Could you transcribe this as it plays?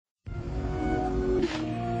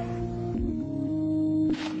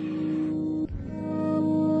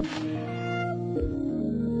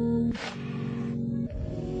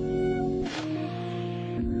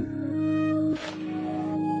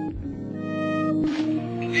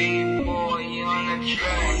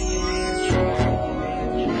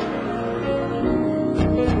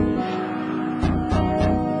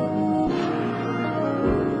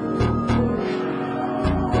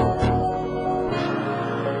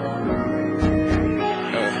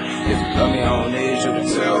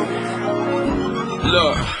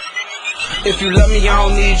Look, if you love me, I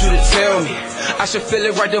don't need you to tell me. I should feel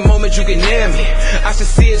it right the moment you get near me. I should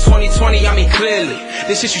see it 2020, I mean clearly.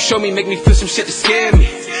 This shit you show me make me feel some shit to scare me.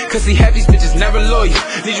 Cause see, half these bitches never loyal.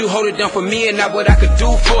 Need you hold it down for me and not what I could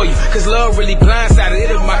do for you. Cause love really blindsided,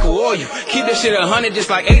 it'll Michael Oil you. Keep that shit 100 just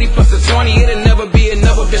like 80 plus a 20. It'll never be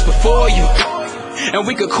another bitch before you. And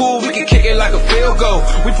we could cool, we could kick it like a field goal.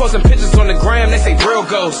 We posting pictures on the gram, they say real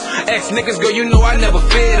ghosts. Ex niggas, girl, you know I never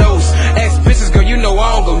fear those. Ex bitches, girl, you know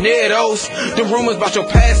I don't go near those. The rumors about your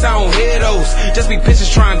past, I don't hear those. Just be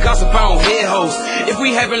bitches trying gossip, I don't hear hoes. If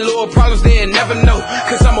we having little problems, they'll never know.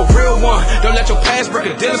 Cause I'm a real one, don't let your past break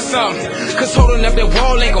a deal or something. Cause holding up that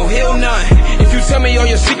wall ain't gon' heal none. If you tell me all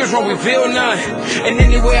your secrets, won't reveal none. And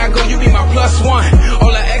anywhere I go, you be my plus one.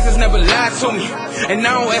 All the exes never lied to me. And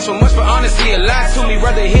I don't ask for much for honesty, a lie to me.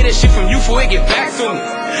 Rather hear that shit from you before it get back to me.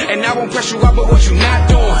 And I won't press you out, but what you not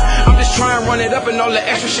doing? I'm just trying to run it up and all the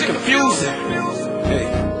extra shit confusing. Hey.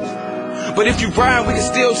 But if you ride, we can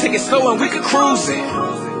still take it slow and we can cruise it.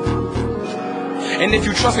 And if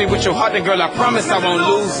you trust me with your heart, then girl, I promise I won't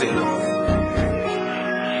lose it.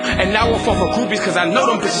 And I won't fall for groupies, cause I know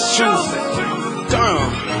them bitches choose it.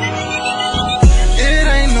 Damn. It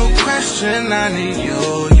ain't no question, I need you.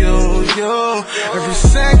 Every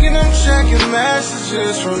second I'm checking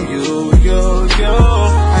messages from you.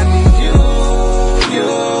 I need you.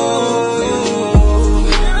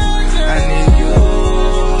 I need you.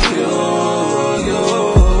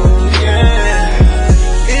 Yeah.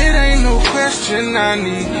 It ain't no question, I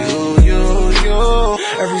need you.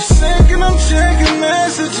 Every second I'm checking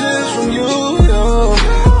messages from you.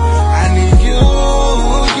 I need you.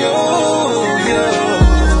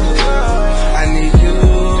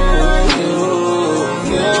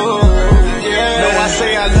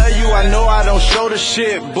 I know I don't show the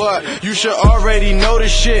shit, but you should already know the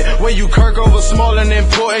shit. When you kirk over small and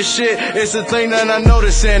important shit, it's a thing that I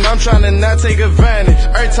noticing. I'm trying to not take advantage.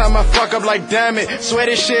 Every time I fuck up, like damn it, swear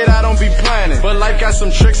this shit I don't be planning. But life got some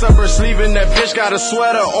tricks up her sleeve and that bitch got a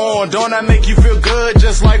sweater on. Don't that make you feel good,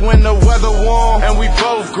 just like when the weather warm and we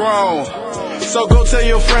both grown? So go tell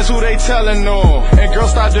your friends who they telling on. And girl,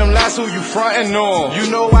 stop them lies who you frontin' on. You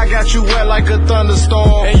know I got you wet like a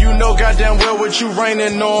thunderstorm. And you know goddamn well what you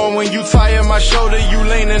raining on. When you tired, my shoulder you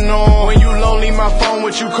leaning on. When you lonely, my phone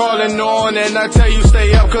what you calling on. And I tell you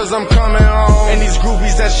stay up cause I'm coming home. And these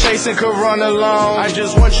groupies that's chasing could run alone. I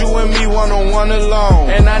just want you and me one-on-one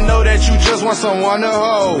alone. And I know that you just want someone to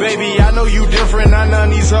hold. Baby, I know you different, not none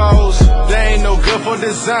of these hoes. They ain't no good for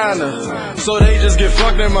designer, so they just get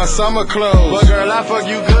fucked in my summer clothes. But girl, I fuck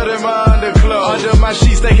you good in my underclothes. Under my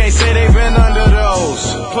sheets, they can't say they been under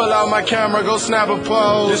those. Pull out my camera, go snap a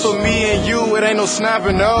pose. This for me and you, it ain't no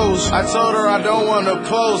snapping those. I told her I don't want a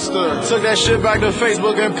poster. Took that shit back to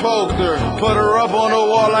Facebook and poked her. Put her up on the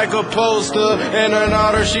wall like a poster. In her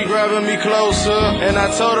noddle, she grabbing me closer. And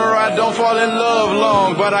I told her I don't fall in love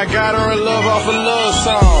long, but I got her in love off a love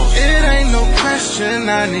song. It ain't no question,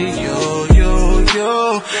 I need you.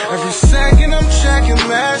 Every second I'm checking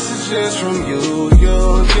messages from you.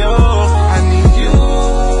 I need you.